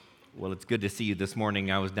Well, it's good to see you this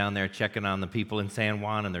morning. I was down there checking on the people in San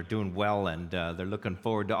Juan, and they're doing well, and they're looking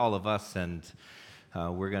forward to all of us, and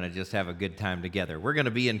we're going to just have a good time together. We're going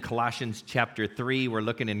to be in Colossians chapter 3. We're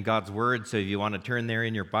looking in God's Word, so if you want to turn there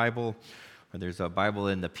in your Bible, or there's a Bible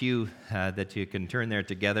in the pew that you can turn there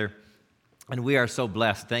together. And we are so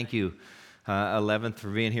blessed. Thank you, 11th,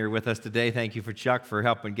 for being here with us today. Thank you for Chuck for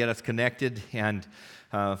helping get us connected, and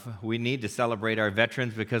we need to celebrate our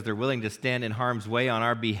veterans because they're willing to stand in harm's way on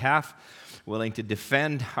our behalf, willing to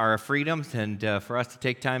defend our freedoms, and for us to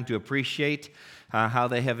take time to appreciate how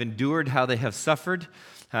they have endured, how they have suffered,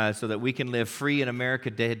 so that we can live free in America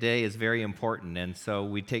day to day is very important. And so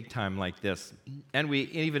we take time like this. And we,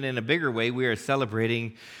 even in a bigger way, we are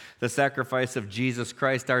celebrating the sacrifice of Jesus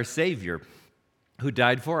Christ, our Savior, who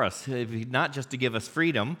died for us, not just to give us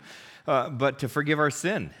freedom, but to forgive our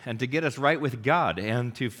sin and to get us right with God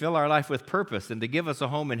and to fill our life with purpose and to give us a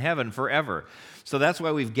home in heaven forever. So that's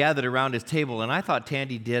why we've gathered around his table. And I thought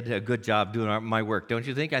Tandy did a good job doing my work. Don't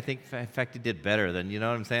you think? I think, in fact, he did better than, you know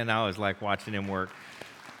what I'm saying? I was like watching him work.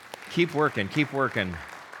 Keep working, keep working.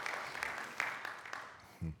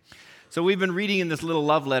 So we've been reading in this little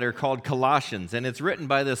love letter called Colossians, and it's written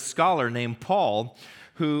by this scholar named Paul,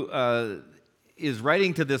 who is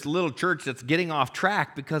writing to this little church that's getting off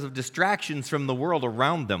track because of distractions from the world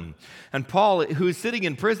around them. And Paul, who's sitting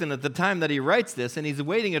in prison at the time that he writes this, and he's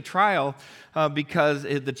awaiting a trial because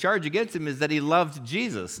the charge against him is that he loved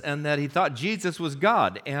Jesus and that he thought Jesus was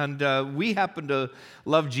God. And we happen to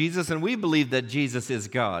love Jesus, and we believe that Jesus is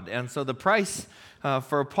God. And so the price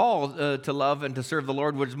for Paul to love and to serve the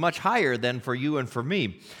Lord was much higher than for you and for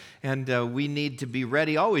me. And we need to be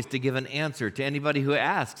ready always to give an answer to anybody who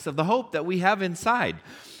asks of the hope that we have inside.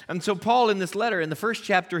 And so Paul, in this letter, in the first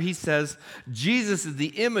chapter, he says, Jesus is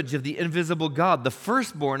the image of the invisible God, the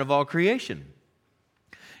firstborn of all creation.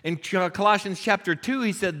 In Colossians chapter 2,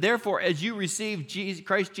 he said, therefore, as you receive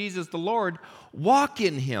Christ Jesus the Lord, walk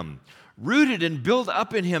in him, rooted and built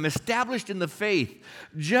up in him, established in the faith,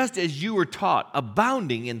 just as you were taught,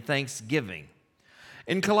 abounding in thanksgiving.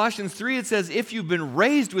 In Colossians 3, it says, if you've been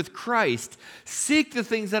raised with Christ, seek the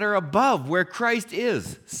things that are above, where Christ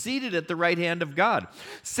is, seated at the right hand of God.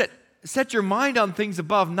 Set your mind on things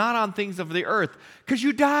above, not on things of the earth, because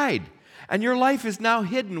you died, and your life is now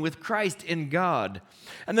hidden with Christ in God.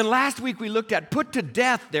 And then last week we looked at, put to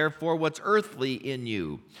death, therefore, what's earthly in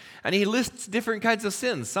you. And he lists different kinds of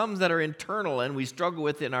sins, some that are internal and we struggle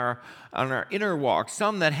with on our inner walk,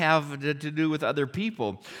 some that have to do with other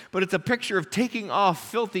people. But it's a picture of taking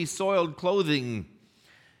off filthy, soiled clothing.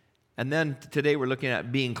 And then today we're looking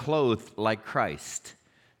at being clothed like Christ.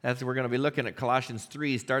 That's what we're going to be looking at Colossians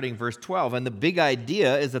 3, starting verse 12. And the big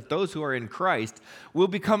idea is that those who are in Christ will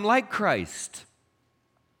become like Christ.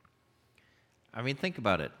 I mean, think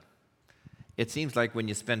about it. It seems like when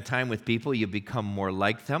you spend time with people, you become more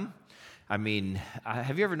like them. I mean,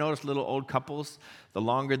 have you ever noticed little old couples, the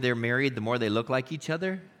longer they're married, the more they look like each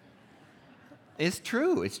other? It's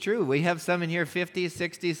true. It's true. We have some in here 50,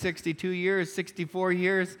 60, 62 years, 64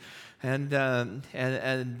 years, and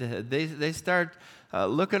they start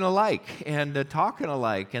looking alike and talking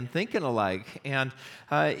alike and thinking alike. And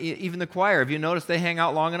even the choir, have you noticed they hang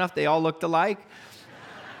out long enough, they all looked alike?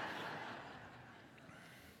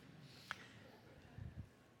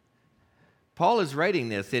 Paul is writing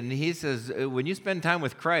this, and he says, when you spend time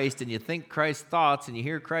with Christ and you think Christ's thoughts and you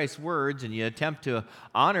hear Christ's words and you attempt to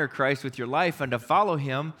honor Christ with your life and to follow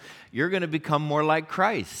him, you're going to become more like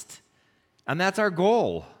Christ. And that's our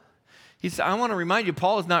goal. He said, I want to remind you,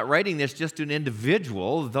 Paul is not writing this just to an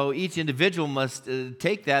individual, though each individual must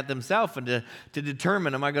take that themselves and to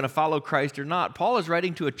determine, am I going to follow Christ or not? Paul is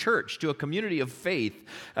writing to a church, to a community of faith,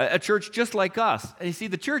 a church just like us. And you see,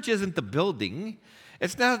 the church isn't the building.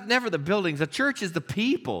 It's never the buildings. The church is the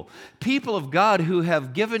people of God who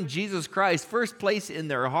have given Jesus Christ first place in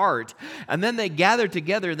their heart. And then they gather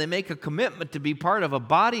together and they make a commitment to be part of a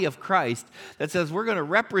body of Christ that says we're going to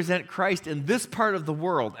represent Christ in this part of the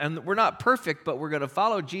world. And we're not perfect, but we're going to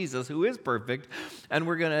follow Jesus, who is perfect, and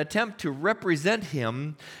we're going to attempt to represent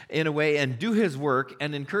him in a way and do his work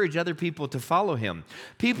and encourage other people to follow him.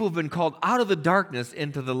 People who've been called out of the darkness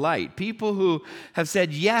into the light. People who have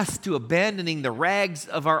said yes to abandoning the rags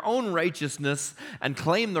of our own righteousness and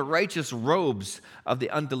claim the righteous robes of the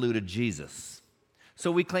undiluted Jesus.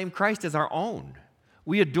 So we claim Christ as our own.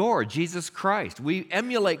 We adore Jesus Christ. We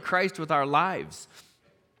emulate Christ with our lives.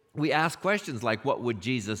 We ask questions like, what would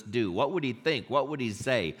Jesus do? What would he think? What would he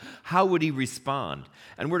say? How would he respond?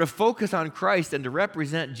 And we're to focus on Christ and to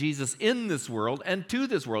represent Jesus in this world and to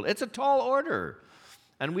this world. It's a tall order,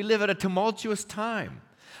 and we live at a tumultuous time.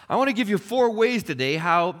 I want to give you 4 ways today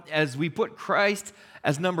how, as we put Christ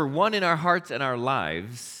as number one in our hearts and our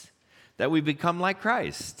lives, that we become like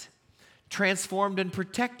Christ, transformed and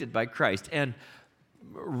protected by Christ, and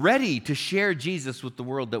ready to share Jesus with the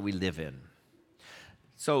world that we live in.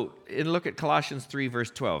 So look at Colossians 3,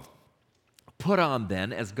 verse 12. Put on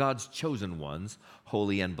then, as God's chosen ones,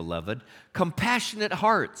 holy and beloved, compassionate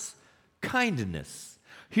hearts, kindness,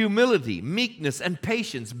 humility, meekness, and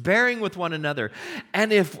patience, bearing with one another.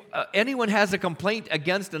 And if anyone has a complaint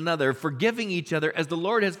against another, forgiving each other as the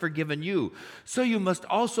Lord has forgiven you, so you must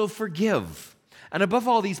also forgive. And above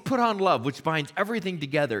all these, put on love, which binds everything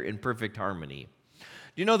together in perfect harmony.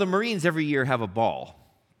 You know, the Marines every year have a ball.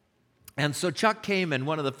 And so Chuck came, and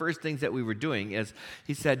one of the first things that we were doing is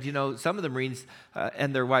he said, you know, some of the Marines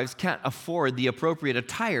and their wives can't afford the appropriate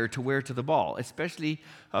attire to wear to the ball, especially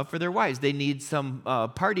for their wives. They need some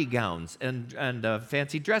party gowns and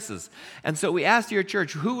fancy dresses. And so we asked your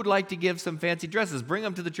church, who would like to give some fancy dresses? Bring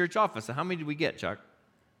them to the church office. So how many did we get, Chuck?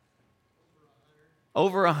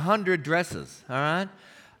 Over 100 dresses, all right?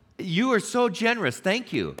 You are so generous.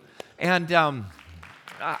 Thank you. And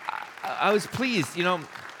I was pleased, you know.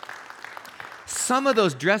 Some of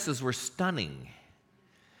those dresses were stunning.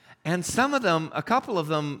 And some of them, a couple of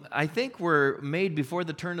them, I think were made before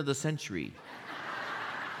the turn of the century.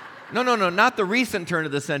 No, not the recent turn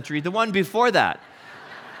of the century, the one before that.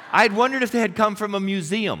 I'd wondered if they had come from a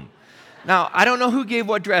museum. Now, I don't know who gave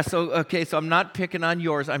what dress, so I'm not picking on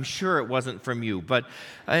yours. I'm sure it wasn't from you. But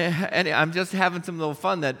I'm just having some little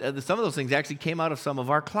fun that some of those things actually came out of some of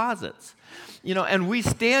our closets. You know, and we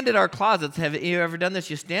stand at our closets. Have you ever done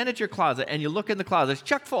this? You stand at your closet and you look in the closet, it's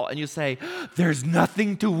chock full, and you say, there's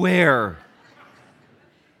nothing to wear.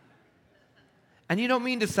 And you don't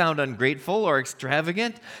mean to sound ungrateful or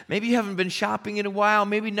extravagant. Maybe you haven't been shopping in a while.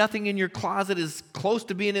 Maybe nothing in your closet is close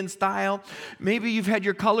to being in style. Maybe you've had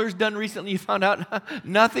your colors done recently. You found out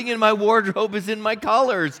nothing in my wardrobe is in my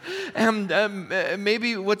colors. And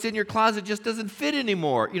maybe what's in your closet just doesn't fit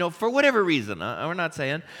anymore, you know, for whatever reason. We're not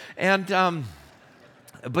saying. And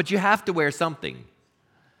but you have to wear something.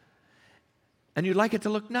 And you'd like it to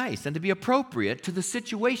look nice and to be appropriate to the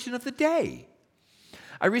situation of the day.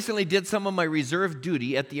 I recently did some of my reserve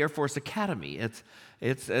duty at the Air Force Academy.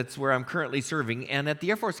 It's where I'm currently serving. And at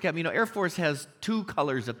the Air Force Academy, you know, Air Force has two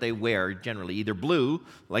colors that they wear generally, either blue,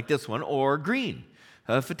 like this one, or green,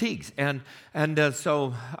 fatigues.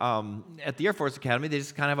 So at the Air Force Academy, they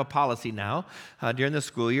just kind of have a policy now. During the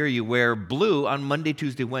school year, you wear blue on Monday,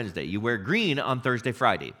 Tuesday, Wednesday. You wear green on Thursday,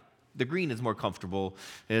 Friday. The green is more comfortable.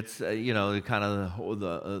 It's, kind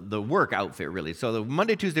of the work outfit, really. So the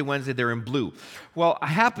Monday, Tuesday, Wednesday, they're in blue. Well, I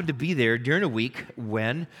happened to be there during a week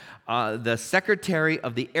when the Secretary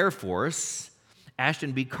of the Air Force,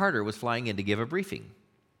 Ashton B. Carter, was flying in to give a briefing.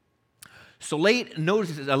 So a late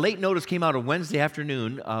notice came out on Wednesday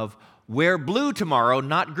afternoon of wear blue tomorrow,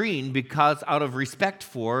 not green, because out of respect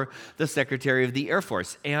for the Secretary of the Air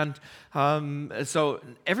Force. And so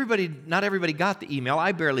not everybody got the email.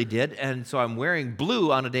 I barely did. And so I'm wearing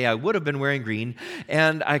blue on a day I would have been wearing green.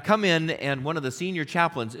 And I come in, and one of the senior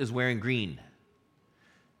chaplains is wearing green.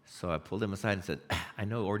 So I pulled him aside and said, I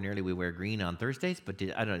know ordinarily we wear green on Thursdays, but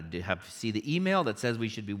did you have to see the email that says we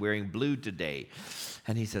should be wearing blue today?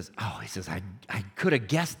 And he says, I could have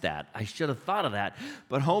guessed that. I should have thought of that.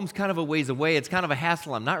 But home's kind of a ways away. It's kind of a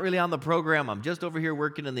hassle. I'm not really on the program. I'm just over here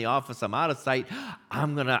working in the office. I'm out of sight.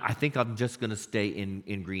 I think I'm just going to stay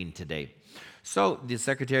in green today. So the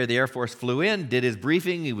Secretary of the Air Force flew in, did his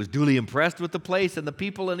briefing. He was duly impressed with the place and the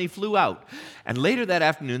people, and he flew out. And later that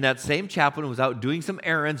afternoon, that same chaplain was out doing some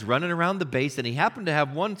errands, running around the base, and he happened to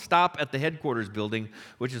have one stop at the headquarters building,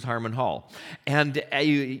 which is Harmon Hall. And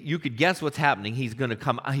you could guess what's happening. He's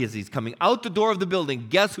coming out the door of the building.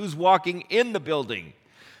 Guess who's walking in the building?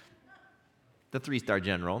 The 3-star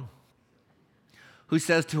general, who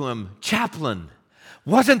says to him, Chaplain,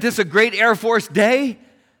 wasn't this a great Air Force day?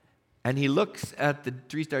 And he looks at the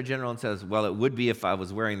 3-star general and says, well, it would be if I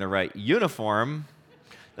was wearing the right uniform.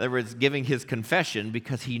 In other words, giving his confession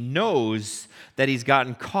because he knows that he's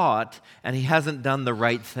gotten caught and he hasn't done the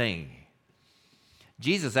right thing.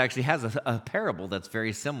 Jesus actually has a parable that's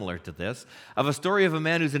very similar to this, of a story of a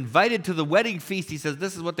man who's invited to the wedding feast. He says,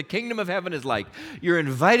 this is what the kingdom of heaven is like. You're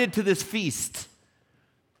invited to this feast.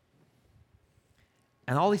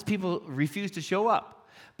 And all these people refuse to show up.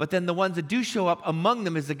 But then the ones that do show up, among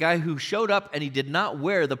them is the guy who showed up and he did not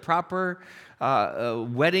wear the proper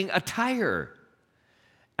wedding attire.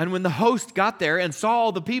 And when the host got there and saw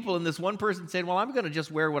all the people, and this one person said, well, I'm going to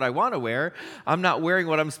just wear what I want to wear. I'm not wearing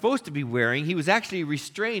what I'm supposed to be wearing. He was actually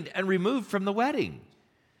restrained and removed from the wedding.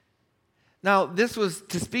 Now, this was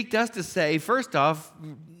to speak to us to say, first off,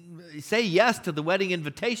 say yes to the wedding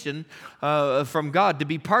invitation from God to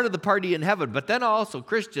be part of the party in heaven. But then also,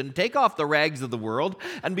 Christian, take off the rags of the world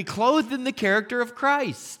and be clothed in the character of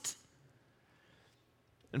Christ.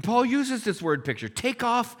 And Paul uses this word picture. Take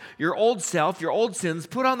off your old self, your old sins,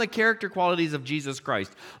 put on the character qualities of Jesus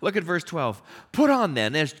Christ. Look at verse 12. Put on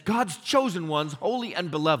then as God's chosen ones, holy and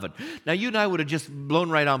beloved. Now you and I would have just blown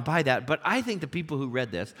right on by that, but I think the people who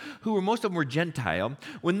read this, most of them were Gentile,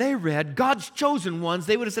 when they read God's chosen ones,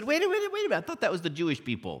 they would have said, wait a minute, I thought that was the Jewish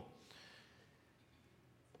people.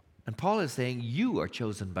 And Paul is saying, you are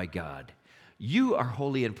chosen by God. You are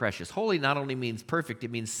holy and precious. Holy not only means perfect,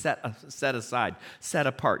 it means set aside, set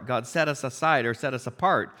apart. God set us aside or set us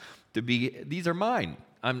apart to be, these are mine.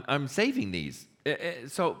 I'm saving these.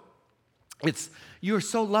 So you're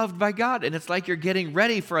so loved by God, and it's like you're getting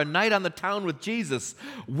ready for a night on the town with Jesus.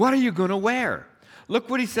 What are you going to wear?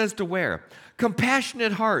 Look what he says to wear.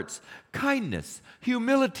 Compassionate hearts, kindness,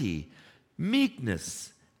 humility,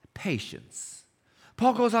 meekness, patience.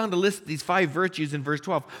 Paul goes on to list these 5 virtues in verse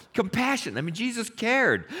 12. Compassion. I mean, Jesus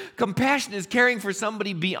cared. Compassion is caring for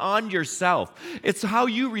somebody beyond yourself. It's how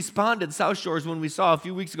you responded, South Shores, when we saw a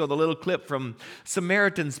few weeks ago the little clip from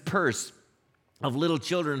Samaritan's Purse of little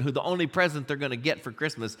children who the only present they're going to get for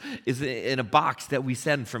Christmas is in a box that we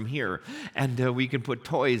send from here. And we can put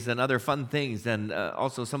toys and other fun things and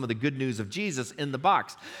also some of the good news of Jesus in the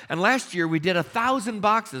box. And last year we did 1,000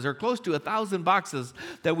 boxes, or close to 1,000 boxes,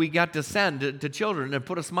 that we got to send to children and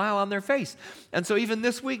put a smile on their face. And so even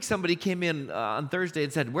this week somebody came in on Thursday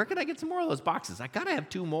and said, where can I get some more of those boxes? I got to have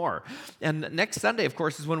 2 more. And next Sunday, of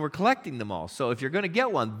course, is when we're collecting them all. So if you're going to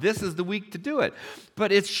get one, this is the week to do it.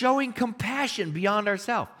 But it's showing compassion beyond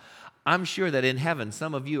ourselves. I'm sure that in heaven,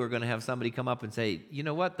 some of you are going to have somebody come up and say, you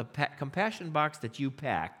know what, the compassion box that you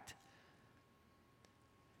packed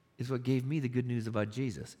is what gave me the good news about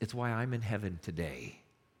Jesus. It's why I'm in heaven today.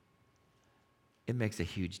 It makes a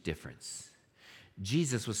huge difference.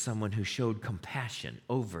 Jesus was someone who showed compassion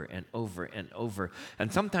over and over and over.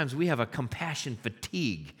 And sometimes we have a compassion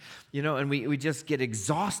fatigue, and we just get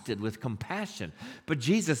exhausted with compassion. But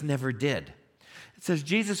Jesus never did. It says,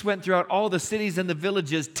 Jesus went throughout all the cities and the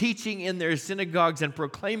villages, teaching in their synagogues and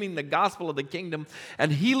proclaiming the gospel of the kingdom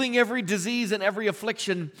and healing every disease and every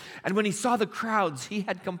affliction. And when he saw the crowds, he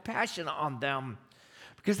had compassion on them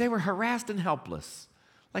because they were harassed and helpless,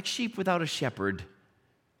 like sheep without a shepherd.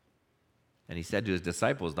 And he said to his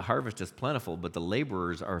disciples, the harvest is plentiful, but the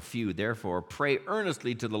laborers are few. Therefore, pray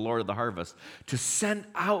earnestly to the Lord of the harvest to send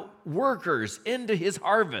out workers into his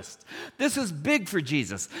harvest. This is big for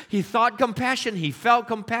Jesus. He thought compassion. He felt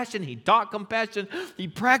compassion. He taught compassion. He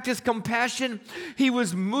practiced compassion. He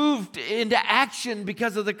was moved into action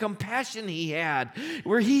because of the compassion he had.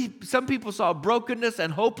 Where some people saw brokenness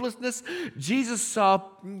and hopelessness, Jesus saw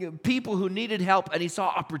people who needed help, and he saw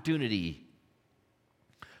opportunity.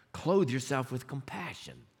 Clothe yourself with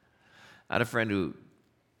compassion. I had a friend who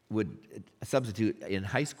would substitute in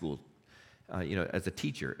high school, as a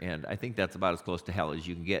teacher, and I think that's about as close to hell as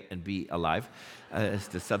you can get and be alive, as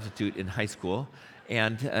to substitute in high school.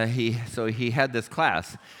 And he had this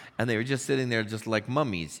class, and they were just sitting there just like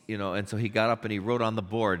mummies, and so he got up and he wrote on the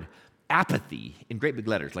board, apathy, in great big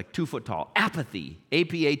letters, like 2 foot tall, apathy,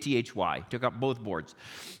 A-P-A-T-H-Y, took up both boards.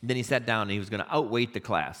 And then he sat down and he was going to outweight the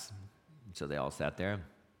class. So they all sat there.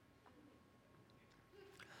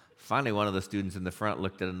 Finally, one of the students in the front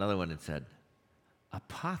looked at another one and said,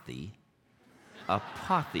 apathy?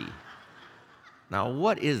 Apathy. Now,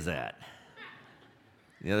 what is that?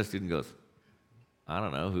 The other student goes, I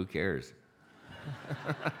don't know, who cares?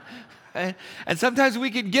 And sometimes we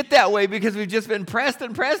can get that way because we've just been pressed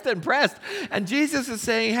and pressed and pressed. And Jesus is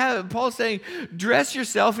saying, Paul's saying, dress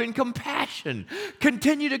yourself in compassion.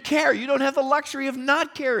 Continue to care. You don't have the luxury of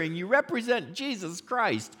not caring. You represent Jesus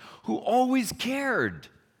Christ, who always cared.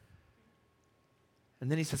 And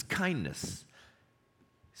then he says, kindness.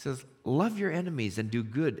 He says, love your enemies and do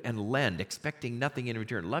good and lend, expecting nothing in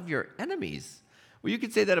return. Love your enemies. Well, you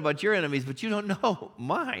could say that about your enemies, but you don't know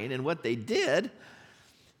mine and what they did.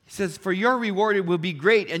 He says, for your reward will be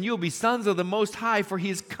great, and you'll be sons of the Most High, for he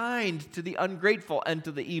is kind to the ungrateful and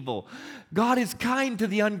to the evil. God is kind to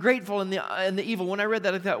the ungrateful and the evil. When I read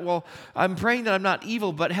that, I thought, well, I'm praying that I'm not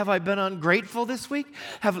evil, but have I been ungrateful this week?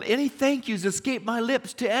 Have any thank yous escaped my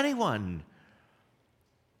lips to anyone?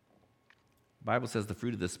 The Bible says the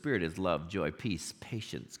fruit of the Spirit is love, joy, peace,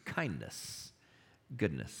 patience, kindness,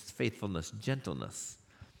 goodness, faithfulness, gentleness,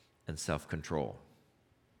 and self-control.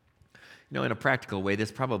 In a practical way,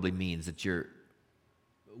 this probably means that you're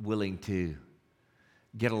willing to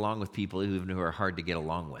get along with people even who are hard to get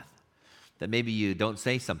along with. that maybe you don't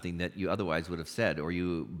say something that you otherwise would have said, or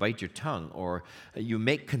you bite your tongue, or you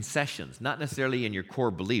make concessions, not necessarily in your core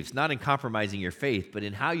beliefs, not in compromising your faith, but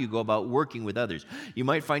in how you go about working with others. You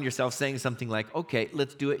might find yourself saying something like, okay,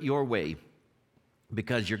 let's do it your way,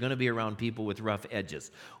 because you're going to be around people with rough edges.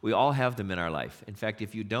 We all have them in our life. In fact,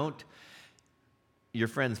 if you don't, your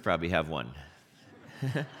friends probably have one.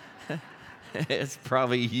 It's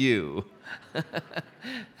probably you.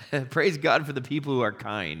 Praise God for the people who are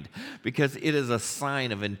kind, because it is a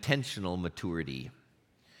sign of intentional maturity.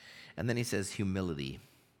 And then he says humility.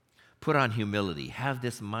 Put on humility. Have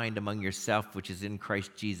this mind among yourself, which is in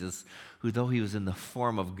Christ Jesus, who, though he was in the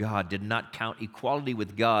form of God, did not count equality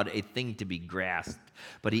with God a thing to be grasped,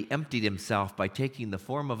 but he emptied himself by taking the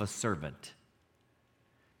form of a servant,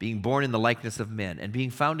 being born in the likeness of men, and being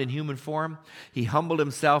found in human form, he humbled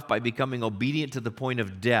himself by becoming obedient to the point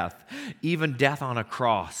of death, even death on a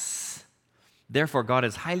cross. Therefore, God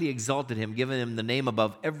has highly exalted him, given him the name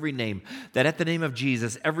above every name, that at the name of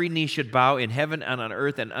Jesus, every knee should bow in heaven and on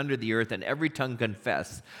earth and under the earth, and every tongue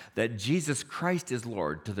confess that Jesus Christ is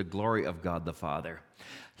Lord, to the glory of God the Father.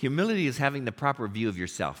 Humility is having the proper view of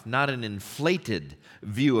yourself, not an inflated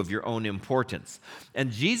view of your own importance.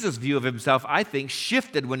 And Jesus' view of himself, I think,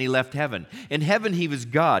 shifted when he left heaven. In heaven, he was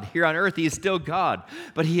God. Here on earth, he is still God.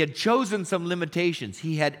 But he had chosen some limitations.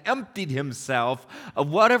 He had emptied himself of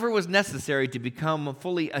whatever was necessary to become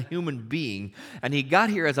fully a human being. And he got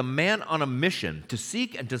here as a man on a mission to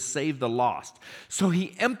seek and to save the lost. So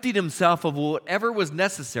he emptied himself of whatever was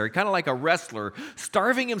necessary, kind of like a wrestler,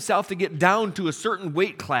 starving himself to get down to a certain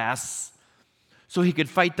weight class so he could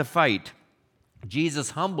fight the fight.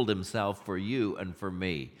 Jesus humbled himself for you and for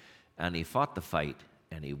me, and he fought the fight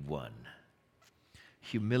and he won.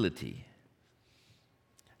 Humility.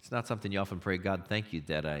 It's not something you often pray, God, thank you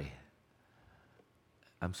that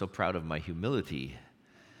I'm so proud of my humility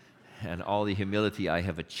and all the humility I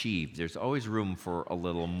have achieved. There's always room for a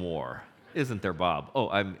little more, isn't there, Bob? Oh,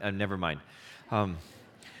 I'm never mind. And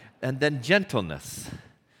then gentleness.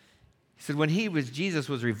 He said when Jesus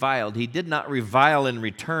was reviled, he did not revile in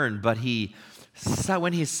return, but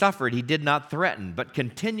when he suffered, he did not threaten, but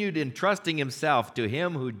continued entrusting himself to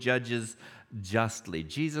him who judges justly.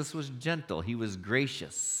 Jesus was gentle. He was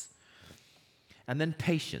gracious. And then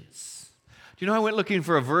patience. Do you know, I went looking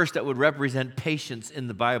for a verse that would represent patience in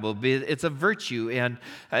the Bible. It's a virtue, and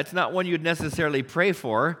it's not one you'd necessarily pray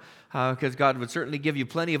for, because God would certainly give you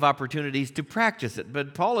plenty of opportunities to practice it.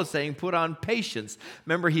 But Paul is saying, put on patience.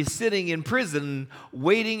 Remember, he's sitting in prison,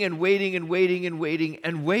 waiting and waiting and waiting and waiting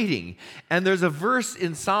and waiting. And there's a verse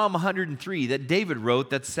in Psalm 103 that David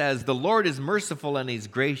wrote that says, the Lord is merciful and he's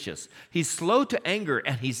gracious. He's slow to anger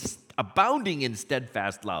and he's abounding in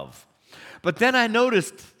steadfast love. But then I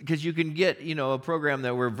noticed, because you can get, a program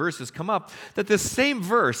where verses come up, that this same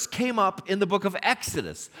verse came up in the book of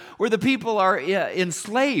Exodus, where the people are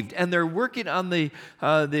enslaved and they're working on the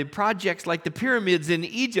projects like the pyramids in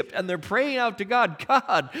Egypt, and they're praying out to God,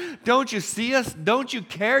 God, don't you see us? Don't you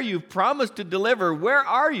care? You've promised to deliver. Where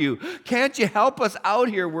are you? Can't you help us out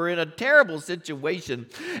here? We're in a terrible situation.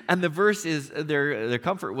 And the verse is, their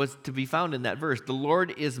comfort was to be found in that verse. The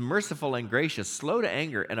Lord is merciful and gracious, slow to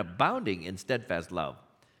anger, and abounding in steadfast love.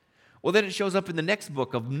 Well, then it shows up in the next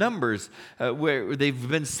book of Numbers, where they've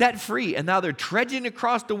been set free, and now they're trudging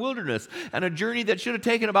across the wilderness, and a journey that should have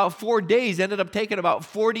taken about 4 days ended up taking about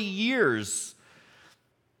 40 years.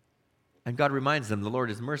 And God reminds them, the Lord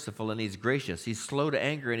is merciful and he's gracious. He's slow to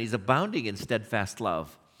anger and he's abounding in steadfast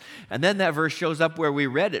love. And then that verse shows up where we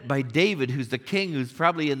read it by David, who's the king, who's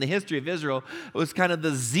probably in the history of Israel. It was kind of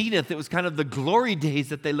the zenith. It was kind of the glory days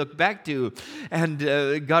that they look back to.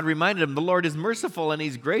 And God reminded him, the Lord is merciful and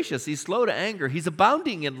he's gracious. He's slow to anger. He's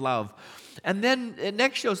abounding in love. And then it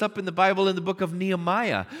next shows up in the Bible in the book of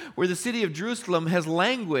Nehemiah, where the city of Jerusalem has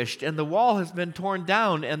languished and the wall has been torn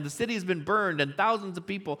down and the city has been burned and thousands of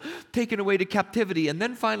people taken away to captivity. And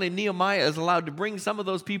then finally Nehemiah is allowed to bring some of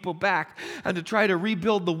those people back and to try to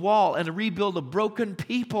rebuild the wall and to rebuild a broken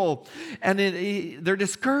people. And they're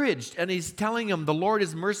discouraged, and he's telling them the Lord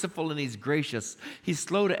is merciful and he's gracious. He's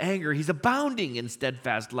slow to anger. He's abounding in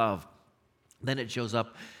steadfast love. Then it shows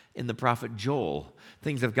up in the prophet Joel.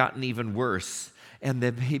 Things have gotten even worse, and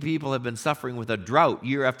the people have been suffering with a drought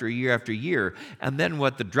year after year after year. And then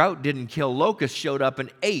what the drought didn't kill, locusts showed up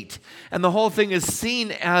and ate. And the whole thing is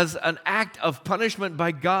seen as an act of punishment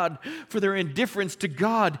by God for their indifference to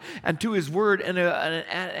God and to his word, and an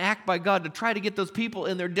act by God to try to get those people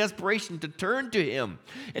in their desperation to turn to him.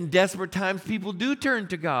 In desperate times, people do turn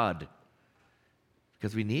to God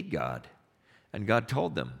because we need God. And God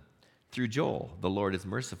told them, through Joel, the Lord is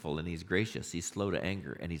merciful and he's gracious. He's slow to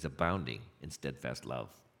anger and he's abounding in steadfast love.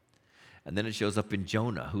 And then it shows up in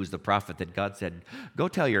Jonah, who's the prophet that God said, go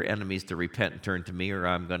tell your enemies to repent and turn to me, or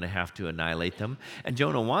I'm going to have to annihilate them. And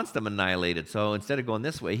Jonah wants them annihilated, so instead of going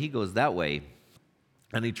this way, he goes that way.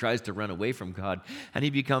 And he tries to run away from God. And he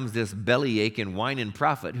becomes this belly-aching, whining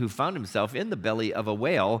prophet who found himself in the belly of a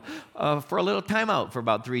whale for a little time out for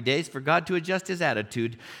about 3 days for God to adjust his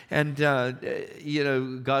attitude. And,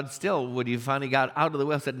 God still, when he finally got out of the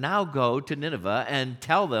whale, said, now go to Nineveh and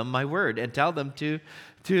tell them my word and tell them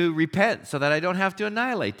to repent so that I don't have to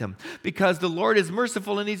annihilate them. Because the Lord is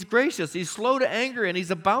merciful and he's gracious. He's slow to anger and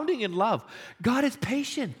he's abounding in love. God is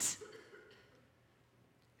patient.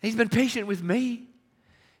 He's been patient with me.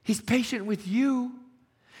 He's patient with you.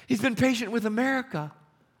 He's been patient with America.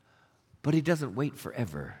 But he doesn't wait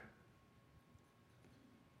forever.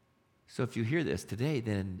 So if you hear this today,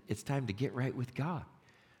 then it's time to get right with God.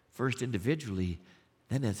 First individually,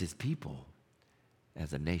 then as his people,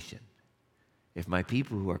 as a nation. If my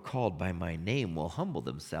people who are called by my name will humble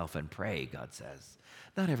themselves and pray, God says.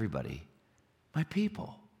 Not everybody, my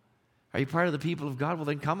people. Are you part of the people of God? Well,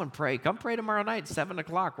 then come and pray. Come pray tomorrow night, 7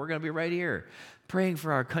 o'clock. We're going to be right here praying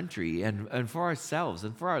for our country and for ourselves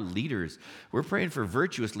and for our leaders. We're praying for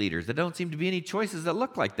virtuous leaders. There don't seem to be any choices that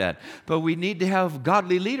look like that. But we need to have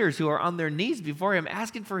godly leaders who are on their knees before him,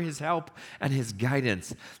 asking for his help and his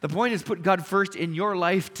guidance. The point is, put God first in your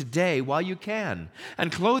life today while you can,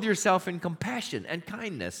 and clothe yourself in compassion and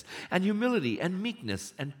kindness and humility and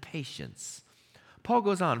meekness and patience. Paul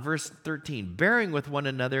goes on, verse 13, bearing with one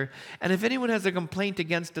another, and if anyone has a complaint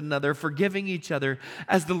against another, forgiving each other,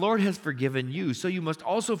 as the Lord has forgiven you, so you must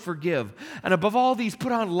also forgive. And above all these,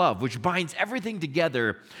 put on love, which binds everything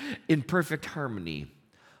together in perfect harmony.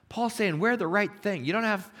 Paul's saying, wear the right thing. You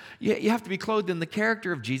have to be clothed in the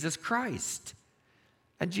character of Jesus Christ.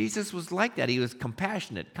 And Jesus was like that. He was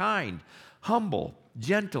compassionate, kind, humble,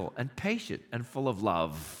 gentle, and patient, and full of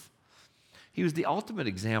love. He was the ultimate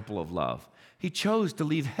example of love. He chose to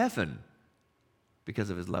leave heaven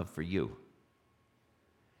because of his love for you.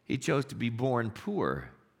 He chose to be born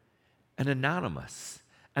poor and anonymous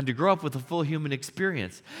and to grow up with a full human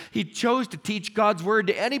experience. He chose to teach God's word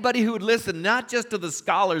to anybody who would listen, not just to the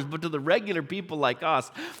scholars, but to the regular people like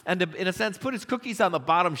us, and to, in a sense, put his cookies on the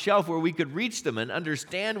bottom shelf where we could reach them and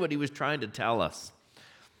understand what he was trying to tell us.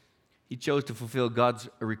 He chose to fulfill God's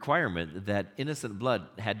requirement that innocent blood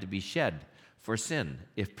had to be shed for sin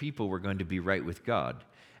if people were going to be right with God.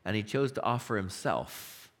 And he chose to offer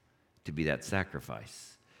himself to be that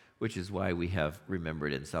sacrifice, which is why we have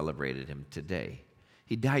remembered and celebrated him today.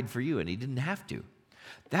 He died for you, and he didn't have to.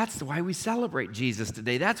 That's why we celebrate Jesus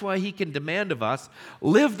today. That's why he can demand of us,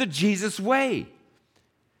 live the Jesus way.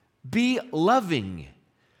 Be loving.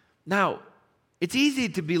 Now, it's easy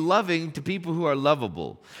to be loving to people who are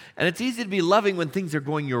lovable. And it's easy to be loving when things are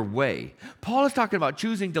going your way. Paul is talking about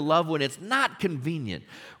choosing to love when it's not convenient,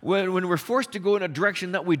 when we're forced to go in a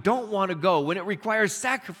direction that we don't want to go, when it requires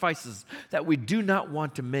sacrifices that we do not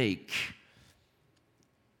want to make.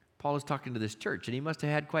 Paul is talking to this church, and he must have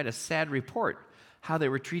had quite a sad report how they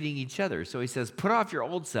were treating each other. So he says, put off your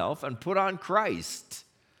old self and put on Christ.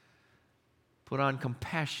 Put on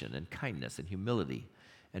compassion and kindness and humility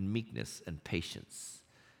and meekness and patience,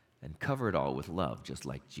 and cover it all with love, just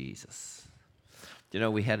like Jesus. You know,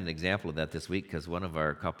 we had an example of that this week because one of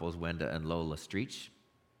our couples, Wenda and Lola Streech,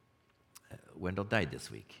 Wendell died this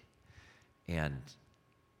week. And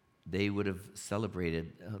they would have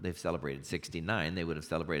celebrated, they've celebrated 69, they would have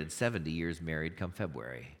celebrated 70 years married come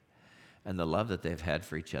February. And the love that they've had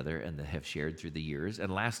for each other and they have shared through the years,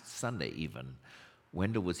 and last Sunday even,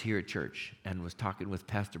 Wendell was here at church and was talking with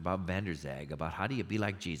Pastor Bob Vanderzag about how do you be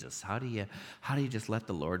like Jesus? How do you just let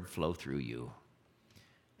the Lord flow through you?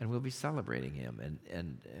 And we'll be celebrating him.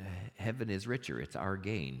 And heaven is richer. It's our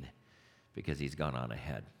gain because he's gone on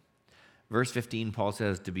ahead. Verse 15, Paul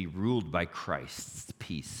says, to be ruled by Christ's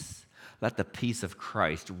peace. Let the peace of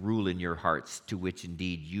Christ rule in your hearts, to which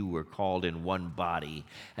indeed you were called in one body,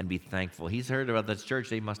 and be thankful. He's heard about this church.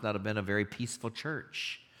 They must not have been a very peaceful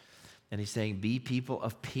church. And he's saying, be people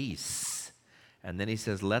of peace. And then he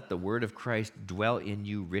says, let the word of Christ dwell in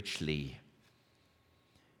you richly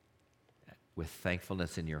with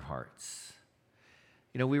thankfulness in your hearts.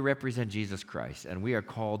 You know, we represent Jesus Christ, and we are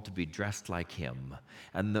called to be dressed like him.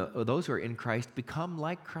 And those who are in Christ become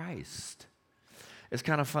like Christ. It's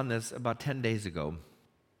kind of fun. This about 10 days ago,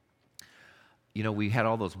 you know, we had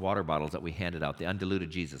all those water bottles that we handed out, the Undiluted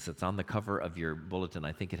Jesus. It's on the cover of your bulletin.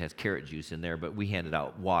 I think it has carrot juice in there, but we handed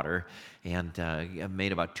out water and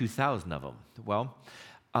made about 2,000 of them. Well,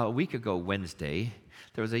 a week ago Wednesday,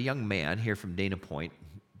 there was a young man here from Dana Point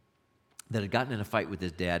that had gotten in a fight with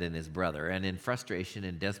his dad and his brother, and in frustration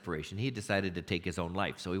and desperation, he decided to take his own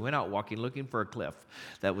life. So he went out walking, looking for a cliff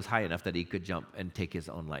that was high enough that he could jump and take his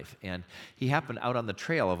own life. And he happened out on the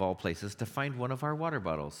trail, of all places, to find one of our water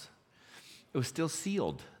bottles. It was still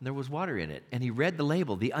sealed, and there was water in it. And he read the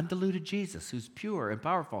label, the undiluted Jesus, who's pure and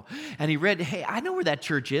powerful. And he read, hey, I know where that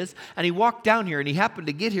church is. And he walked down here, and he happened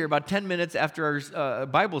to get here about 10 minutes after our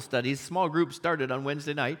Bible studies. Small group started on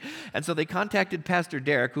Wednesday night. And so they contacted Pastor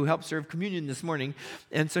Derek, who helped serve communion this morning.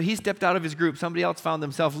 And so he stepped out of his group. Somebody else found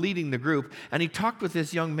themselves leading the group. And he talked with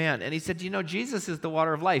this young man. And he said, Jesus is the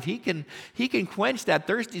water of life. He can quench that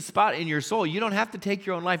thirsty spot in your soul. You don't have to take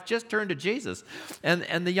your own life. Just turn to Jesus.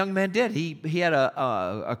 And the young man did. He had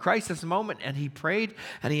a crisis moment, and he prayed,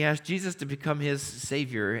 and he asked Jesus to become his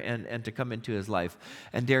Savior and to come into his life.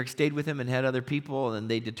 And Derek stayed with him and had other people, and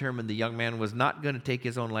they determined the young man was not going to take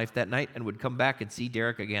his own life that night and would come back and see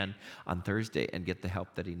Derek again on Thursday and get the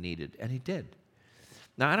help that he needed. And he did.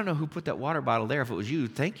 Now, I don't know who put that water bottle there. If it was you,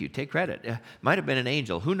 thank you. Take credit. It might have been an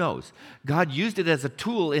angel. Who knows? God used it as a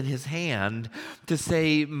tool in his hand to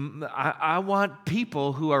say, I want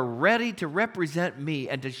people who are ready to represent me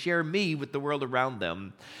and to share me with the world around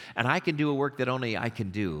them. And I can do a work that only I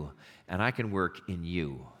can do. And I can work in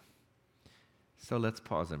you. So let's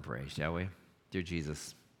pause and pray, shall we? Dear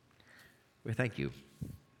Jesus, we thank you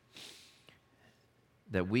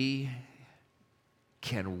that we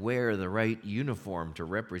can wear the right uniform to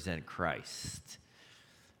represent Christ.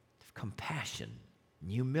 Compassion,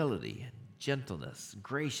 humility, gentleness,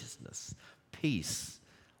 graciousness, peace,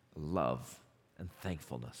 love, and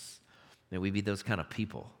thankfulness. May we be those kind of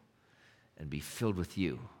people and be filled with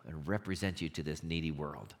you and represent you to this needy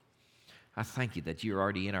world. I thank you that you're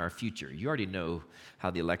already in our future. You already know how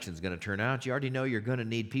the election's going to turn out. You already know you're going to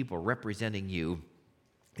need people representing you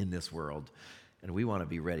in this world. And we want to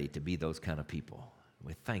be ready to be those kind of people.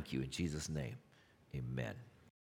 We thank you in Jesus' name. Amen.